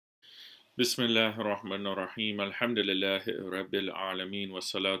Bismillah ar-Rahman ar-Rahim. Alhamdulillah Rabbil Alameen.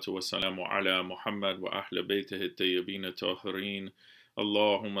 Wassalatu wassalamu ala Muhammad wa ahla baytihi at-tayyibin at-tahirin.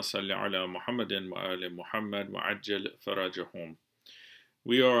 Allahumma salli ala Muhammadin wa ali Muhammad wa ajjal farajahum.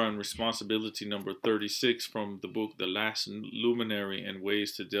 We are on responsibility number 36 from the book The Last Luminary and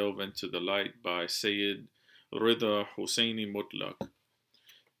Ways to Delve into the Light by Sayyid, Ridha, Husayni, Mutlaq.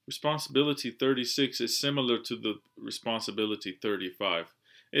 Responsibility 36 is similar to the responsibility 35.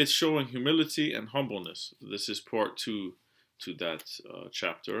 It's showing humility and humbleness. This is part 2 to that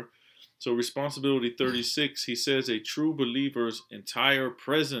chapter. So responsibility 36, he says a true believer's entire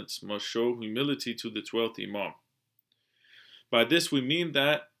presence must show humility to the 12th Imam. By this we mean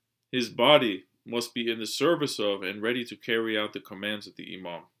that his body must be in the service of and ready to carry out the commands of the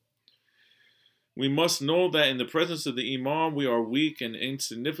Imam. We must know that in the presence of the Imam we are weak and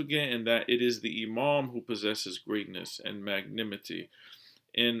insignificant, and that it is the Imam who possesses greatness and magnanimity.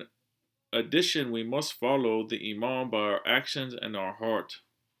 In addition, we must follow the Imam by our actions and our heart.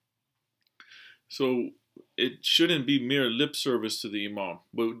 So it shouldn't be mere lip service to the Imam,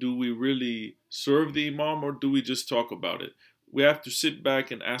 but do we really serve the Imam, or do we just talk about it? We have to sit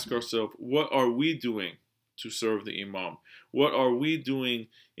back and ask ourselves, what are we doing to serve the Imam? What are we doing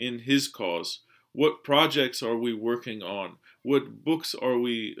in his cause? What projects are we working on? What books are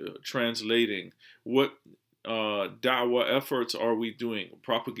we translating? What da'wah efforts are we doing,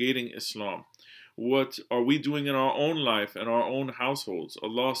 propagating Islam? What are we doing in our own life and our own households?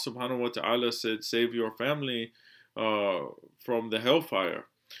 Allah subhanahu wa ta'ala said, save your family from the hellfire.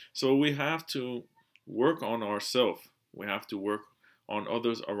 So we have to work on ourselves. We have to work on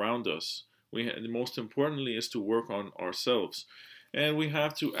others around us. Most importantly is to work on ourselves. And we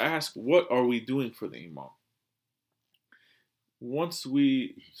have to ask, what are we doing for the Imam? Once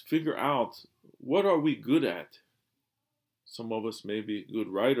we figure out what are we good at, some of us may be good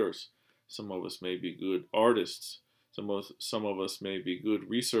writers, some of us may be good artists, some of us may be good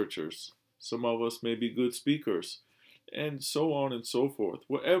researchers, some of us may be good speakers, and so on and so forth.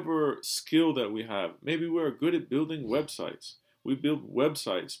 Whatever skill that we have, maybe we're good at building websites. We build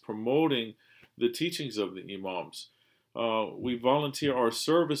websites promoting the teachings of the Imams. We volunteer our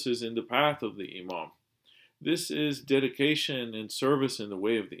services in the path of the Imam. This is dedication and service in the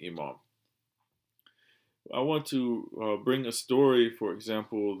way of the Imam. I want to bring a story, for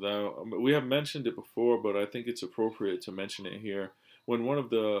example, that we have mentioned it before, but I think it's appropriate to mention it here. When one of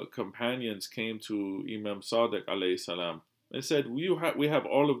the companions came to Imam Sadiq alayhi salam and said, we have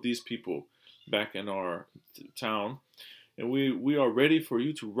all of these people back in our town, and we are ready for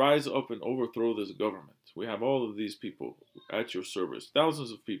you to rise up and overthrow this government. We have all of these people at your service,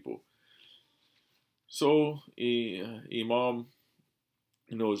 thousands of people. So Imam,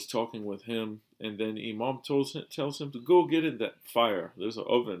 is talking with him, and then Imam tells him to go get in that fire. There's an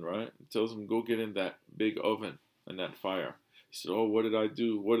oven, right? He tells him, go get in that big oven and that fire. He said, oh, what did I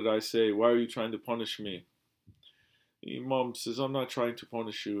do? What did I say? Why are you trying to punish me? Imam says, I'm not trying to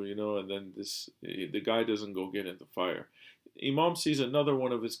punish you, and then the guy doesn't go get in the fire. Imam sees another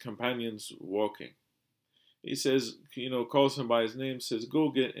one of his companions walking. He says, calls him by his name, says, go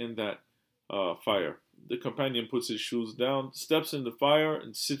get in that fire. The companion puts his shoes down, steps in the fire,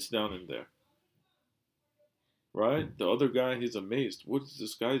 and sits down in there. Right? The other guy, he's amazed. What is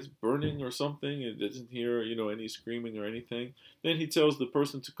this guy's burning or something? He doesn't hear, any screaming or anything. Then he tells the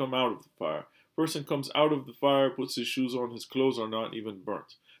person to come out of the fire. Person comes out of the fire, puts his shoes on, his clothes are not even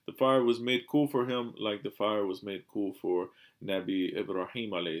burnt. The fire was made cool for him like the fire was made cool for Nabi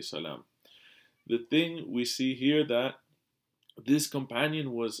Ibrahim alayhi salam. The thing we see here that this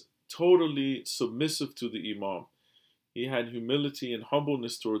companion was totally submissive to the Imam. He had humility and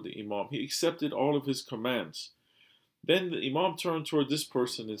humbleness toward the Imam. He accepted all of his commands. Then the Imam turned toward this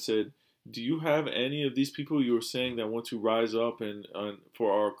person and said, do you have any of these people you were saying that want to rise up and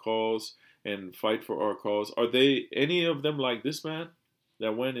for our cause and fight for our cause? Are they any of them like this man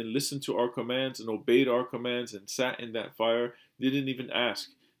that went and listened to our commands and obeyed our commands and sat in that fire? Didn't even ask.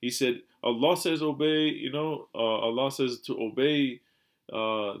 He said, Allah says obey, Allah says to obey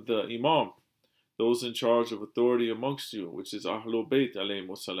the Imam, those in charge of authority amongst you, which is Ahlul Bayt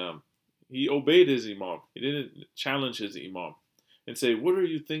alayhimus salam. He obeyed his Imam. He didn't challenge his Imam and say, what are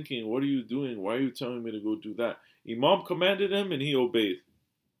you thinking? What are you doing? Why are you telling me to go do that? Imam commanded him and he obeyed,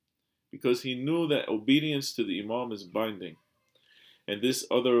 because he knew that obedience to the Imam is binding. And this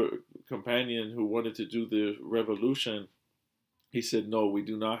other companion who wanted to do the revolution, he said, no, we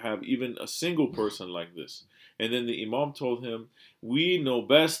do not have even a single person like this. And then the Imam told him, we know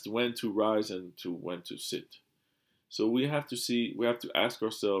best when to rise and when to sit. So we have to ask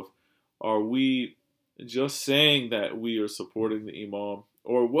ourselves, are we just saying that we are supporting the Imam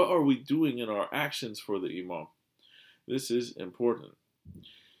Or what are we doing in our actions for the Imam? This is important.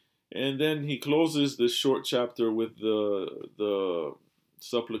 And then he closes this short chapter with the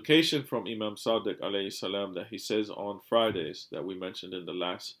supplication from Imam Sadiq alayhi salam that he says on Fridays, that we mentioned in the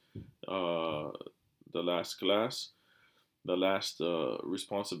last class, the last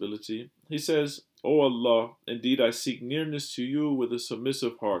responsibility. He says, "O Allah, indeed I seek nearness to you with a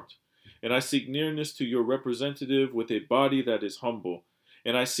submissive heart, and I seek nearness to your representative with a body that is humble,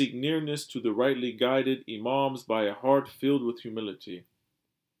 and I seek nearness to the rightly guided Imams by a heart filled with humility."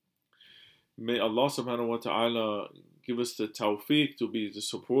 May Allah subhanahu wa ta'ala give us the tawfiq to be the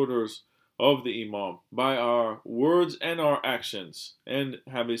supporters of the Imam by our words and our actions, and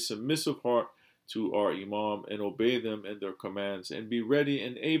have a submissive heart to our Imam and obey them and their commands, and be ready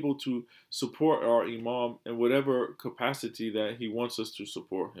and able to support our Imam in whatever capacity that he wants us to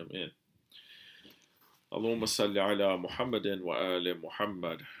support him in. Allahumma salli ala Muhammadin wa ali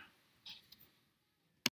Muhammad.